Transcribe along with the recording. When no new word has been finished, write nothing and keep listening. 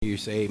hear you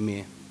say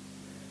amen.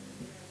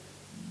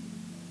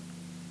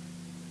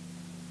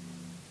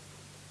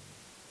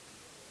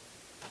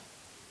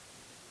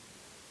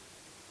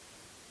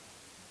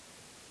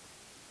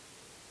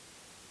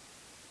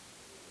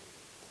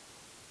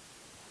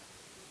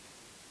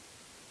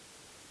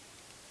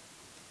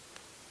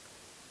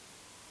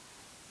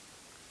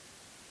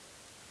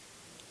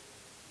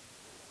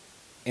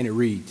 And it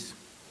reads,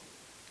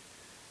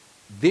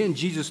 "Then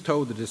Jesus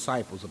told the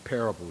disciples a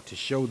parable to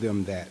show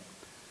them that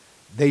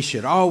they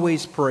should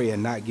always pray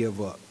and not give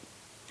up.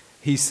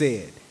 He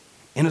said,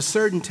 in a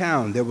certain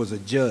town there was a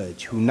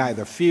judge who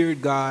neither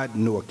feared God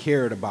nor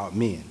cared about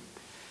men.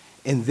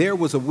 And there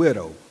was a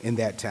widow in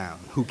that town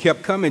who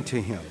kept coming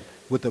to him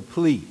with a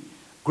plea,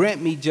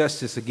 'Grant me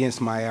justice against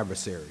my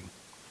adversary.'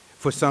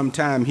 For some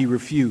time he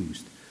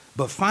refused,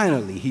 but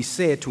finally he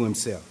said to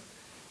himself,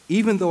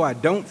 'Even though I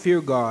don't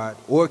fear God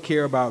or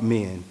care about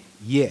men,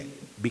 yet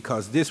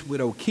because this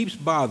widow keeps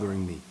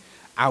bothering me,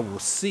 I will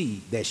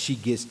see that she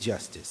gets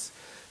justice,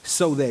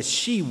 so that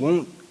she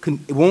won't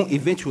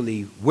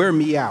eventually wear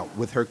me out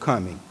with her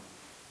coming.'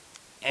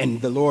 And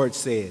the Lord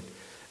said,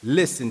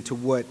 'Listen to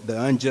what the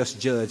unjust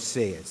judge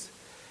says,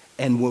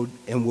 and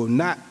will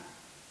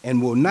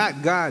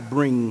not God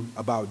bring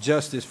about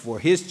justice for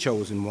his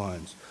chosen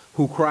ones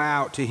who cry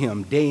out to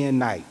him day and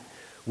night?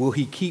 Will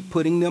he keep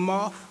putting them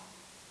off?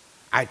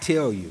 I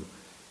tell you,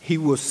 he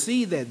will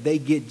see that they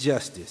get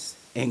justice,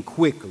 and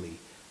quickly.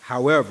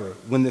 However,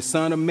 when the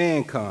Son of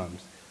Man comes,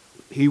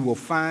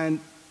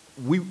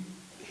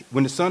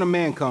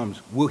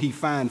 will he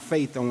find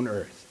faith on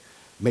earth?'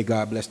 May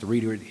God bless the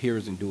reader,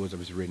 hearers, and doers of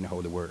his written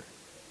holy word."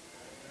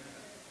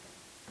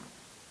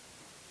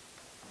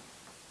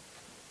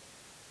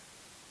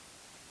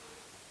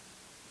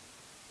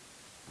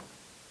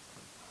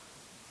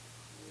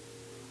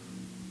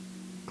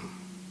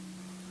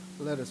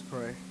 Let us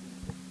pray.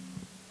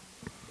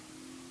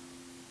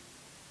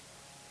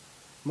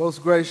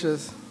 Most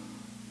gracious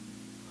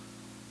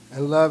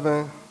and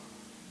loving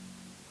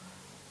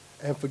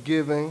and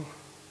forgiving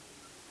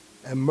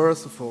and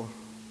merciful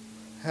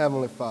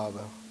Heavenly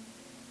Father,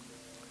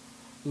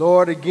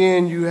 Lord,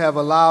 again you have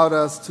allowed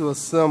us to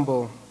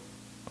assemble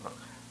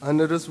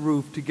under this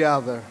roof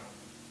together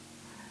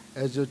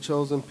as your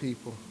chosen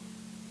people.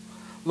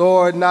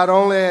 Lord, not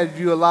only have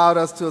you allowed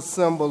us to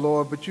assemble,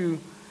 Lord, but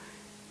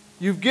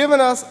you've given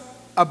us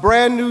a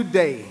brand new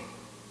day,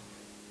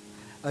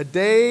 a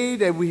day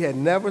that we had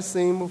never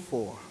seen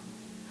before.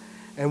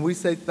 And we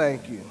say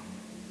thank you.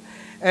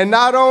 And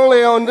not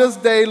only on this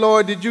day,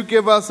 Lord, did you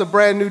give us a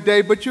brand new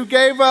day, but you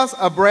gave us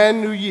a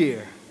brand new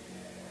year.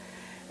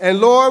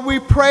 And Lord, we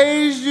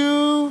praise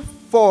you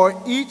for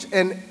each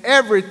and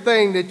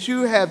everything that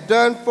you have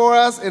done for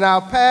us in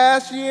our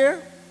past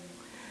year.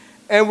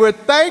 And we're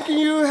thanking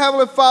you,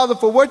 Heavenly Father,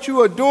 for what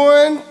you are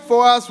doing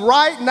for us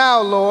right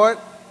now, Lord.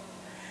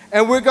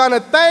 And we're going to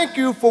thank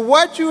you for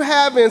what you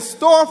have in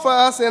store for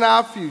us in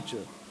our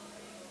future.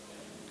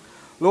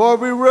 Lord,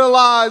 we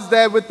realize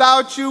that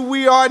without you,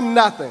 we are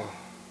nothing.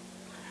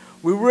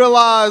 We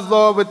realize,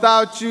 Lord,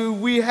 without you,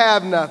 we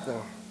have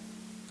nothing.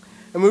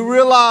 And we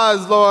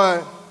realize,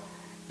 Lord,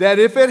 that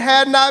if it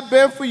had not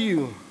been for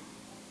you,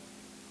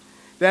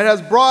 that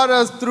has brought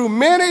us through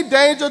many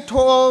danger,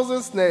 toils,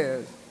 and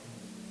snares,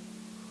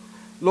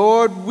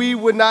 Lord, we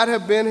would not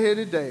have been here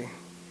today.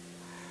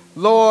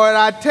 Lord,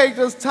 I take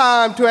this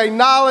time to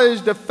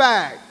acknowledge the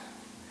fact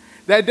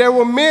that there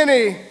were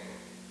many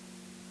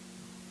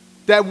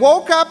that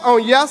woke up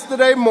on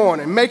yesterday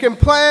morning making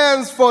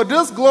plans for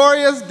this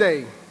glorious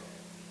day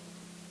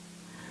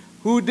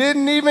who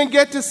didn't even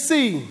get to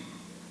see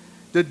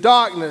the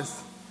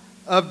darkness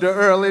of the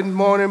early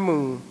morning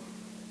moon.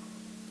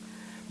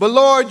 But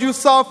Lord, you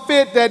saw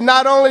fit that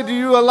not only do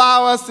you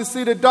allow us to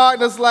see the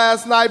darkness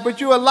last night,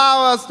 but you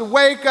allow us to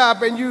wake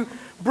up and you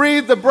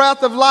breathed the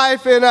breath of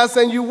life in us,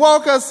 and you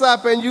woke us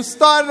up, and you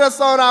started us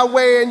on our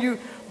way, and you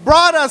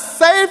brought us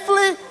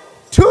safely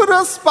to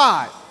the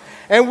spot.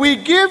 And we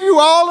give you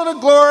all of the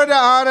glory, the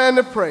honor, and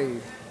the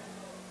praise.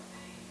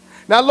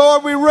 Now,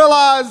 Lord, we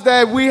realize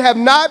that we have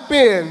not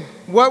been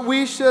what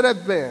we should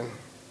have been.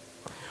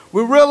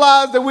 We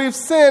realize that we've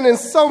sinned in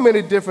so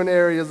many different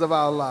areas of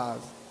our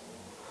lives.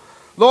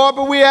 Lord,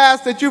 but we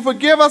ask that you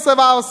forgive us of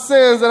our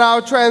sins and our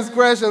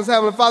transgressions,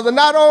 Heavenly Father,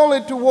 not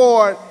only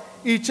toward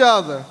each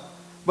other,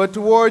 but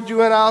toward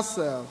you and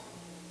ourselves.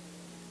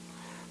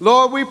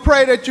 Lord, we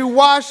pray that you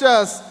wash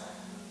us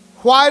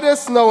white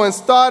as snow and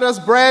start us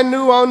brand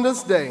new on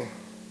this day.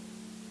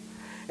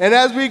 And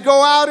as we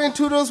go out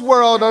into this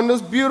world on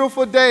this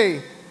beautiful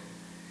day,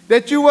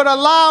 that you would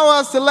allow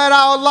us to let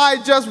our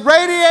light just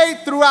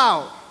radiate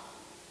throughout.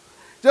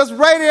 Just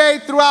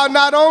radiate throughout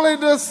not only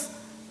this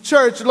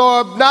church,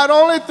 Lord, not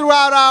only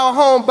throughout our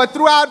home, but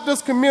throughout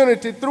this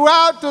community,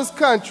 throughout this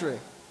country.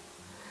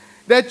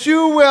 That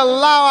you will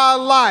allow our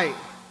light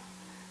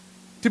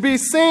to be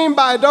seen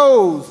by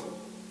those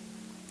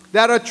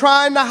that are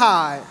trying to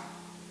hide.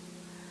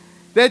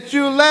 That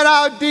you let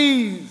our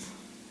deeds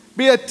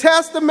be a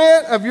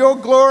testament of your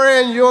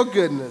glory and your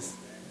goodness.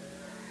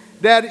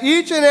 That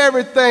each and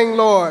everything,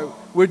 Lord,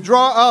 will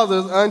draw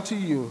others unto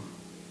you.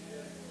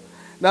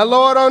 Now,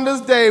 Lord, on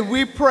this day,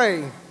 we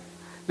pray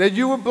that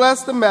you would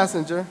bless the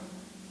messenger,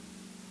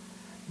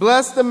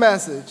 bless the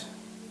message.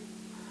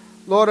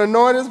 Lord,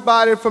 anoint his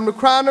body from the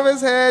crown of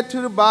his head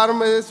to the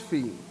bottom of his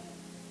feet.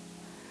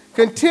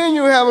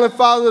 Continue, Heavenly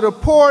Father, to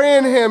pour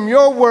in him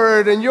your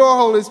word and your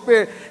Holy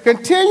Spirit.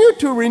 Continue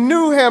to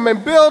renew him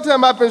and build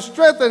him up and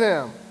strengthen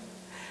him.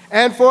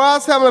 And for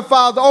us, Heavenly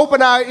Father,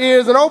 open our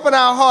ears and open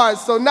our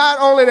hearts so not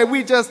only that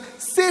we just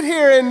sit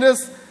here in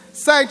this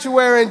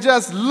sanctuary and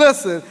just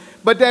listen,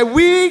 but that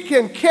we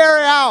can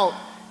carry out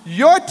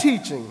your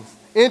teachings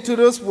into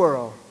this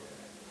world.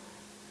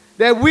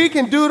 That we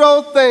can do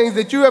those things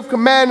that you have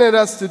commanded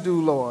us to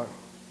do, Lord.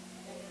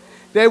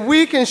 That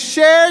we can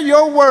share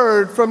your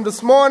word from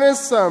this morning's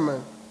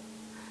sermon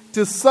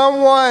to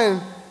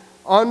someone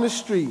on the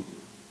street.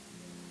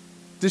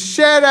 To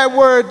share that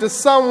word to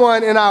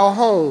someone in our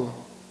home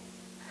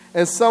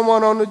and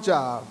someone on the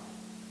job.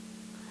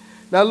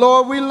 Now,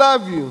 Lord, we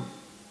love you,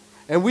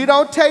 and we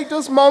don't take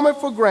this moment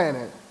for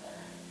granted.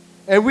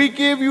 And we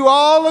give you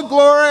all the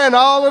glory and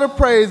all of the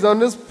praise on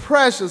this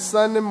precious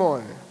Sunday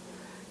morning.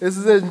 This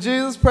is in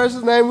Jesus'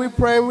 precious name we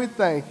pray and we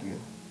thank you.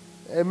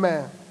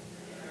 Amen.